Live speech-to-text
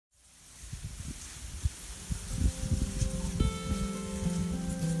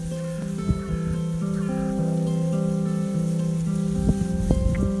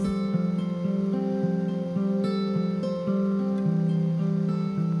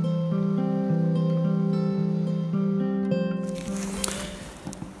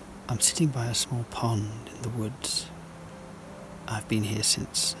sitting by a small pond in the woods. I've been here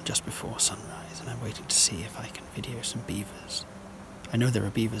since just before sunrise and I'm waiting to see if I can video some beavers. I know there are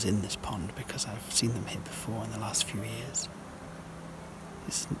beavers in this pond because I've seen them here before in the last few years.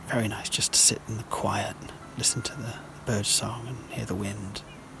 It's very nice just to sit in the quiet and listen to the bird song and hear the wind,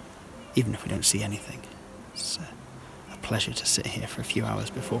 even if we don't see anything. It's a pleasure to sit here for a few hours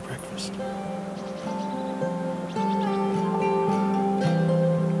before breakfast.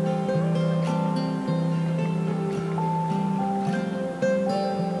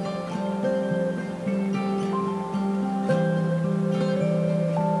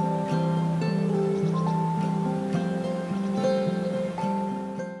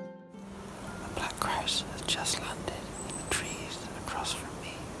 Has just landed in the trees across from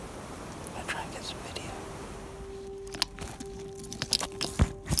me. I'm going to try and get some video.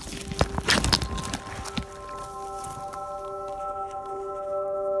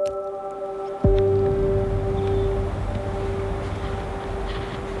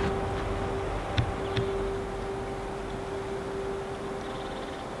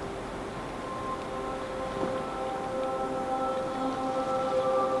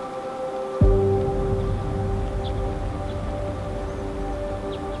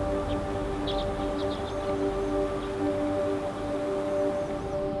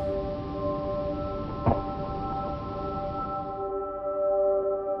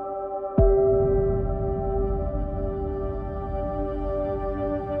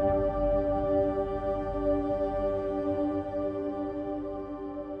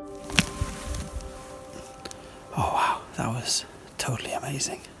 Oh wow, that was totally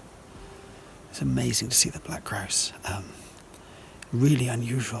amazing. It's amazing to see the black grouse. Really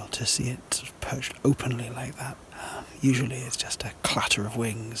unusual to see it sort of perched openly like that. Usually it's just a clatter of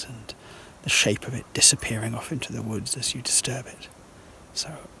wings and the shape of it disappearing off into the woods as you disturb it. So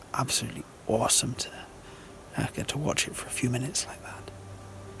absolutely awesome to get to watch it for a few minutes like that.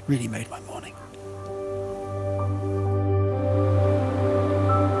 Really made my morning.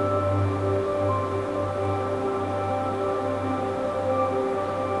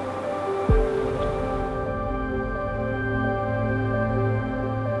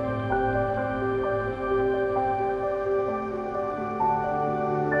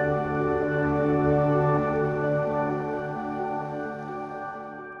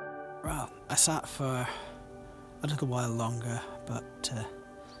 I sat for a little while longer, but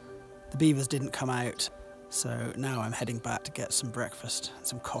the beavers didn't come out, so now I'm heading back to get some breakfast and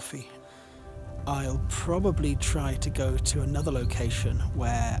some coffee. I'll probably try to go to another location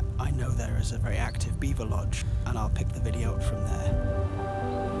where I know there is a very active beaver lodge, and I'll pick the video up from there.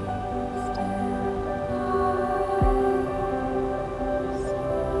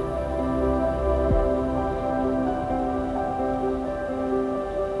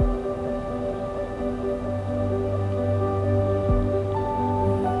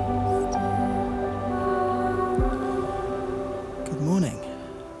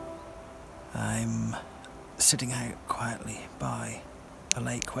 I'm sitting out quietly by a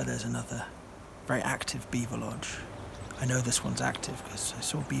lake where there's another very active beaver lodge. I know this one's active because I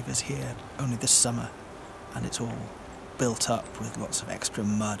saw beavers here only this summer, and it's all built up with lots of extra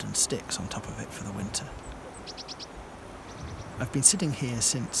mud and sticks on top of it for the winter. I've been sitting here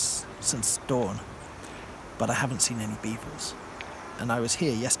since dawn, but I haven't seen any beavers. And I was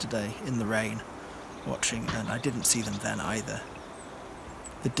here yesterday in the rain watching, and I didn't see them then either.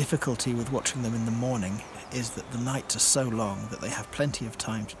 The difficulty with watching them in the morning is that the nights are so long that they have plenty of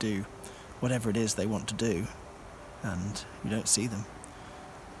time to do whatever it is they want to do, and you don't see them.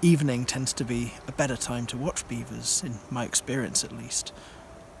 Evening tends to be a better time to watch beavers, in my experience at least.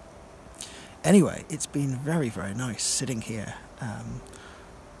 Anyway, it's been very, very nice sitting here,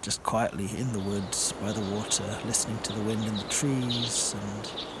 just quietly in the woods by the water, listening to the wind in the trees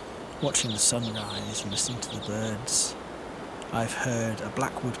and watching the sunrise and listening to the birds. I've heard a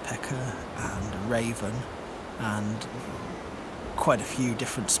black woodpecker and a raven and quite a few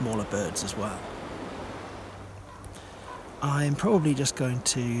different smaller birds as well. I'm probably just going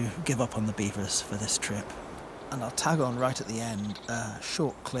to give up on the beavers for this trip, and I'll tag on right at the end a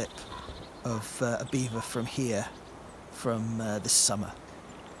short clip of a beaver from here from this summer.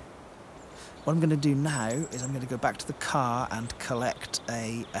 What I'm going to do now is I'm going to go back to the car and collect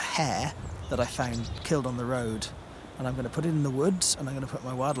a hare that I found killed on the road. And I'm going to put it in the woods, and I'm going to put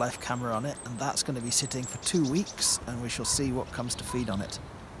my wildlife camera on it, and that's going to be sitting for 2 weeks, and we shall see what comes to feed on it.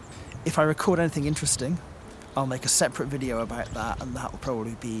 If I record anything interesting, I'll make a separate video about that, and that will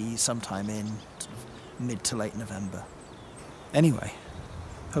probably be sometime in sort of mid to late November. Anyway,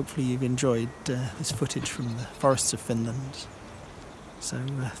 hopefully you've enjoyed this footage from the forests of Finland. So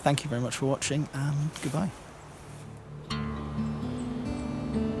thank you very much for watching, and goodbye.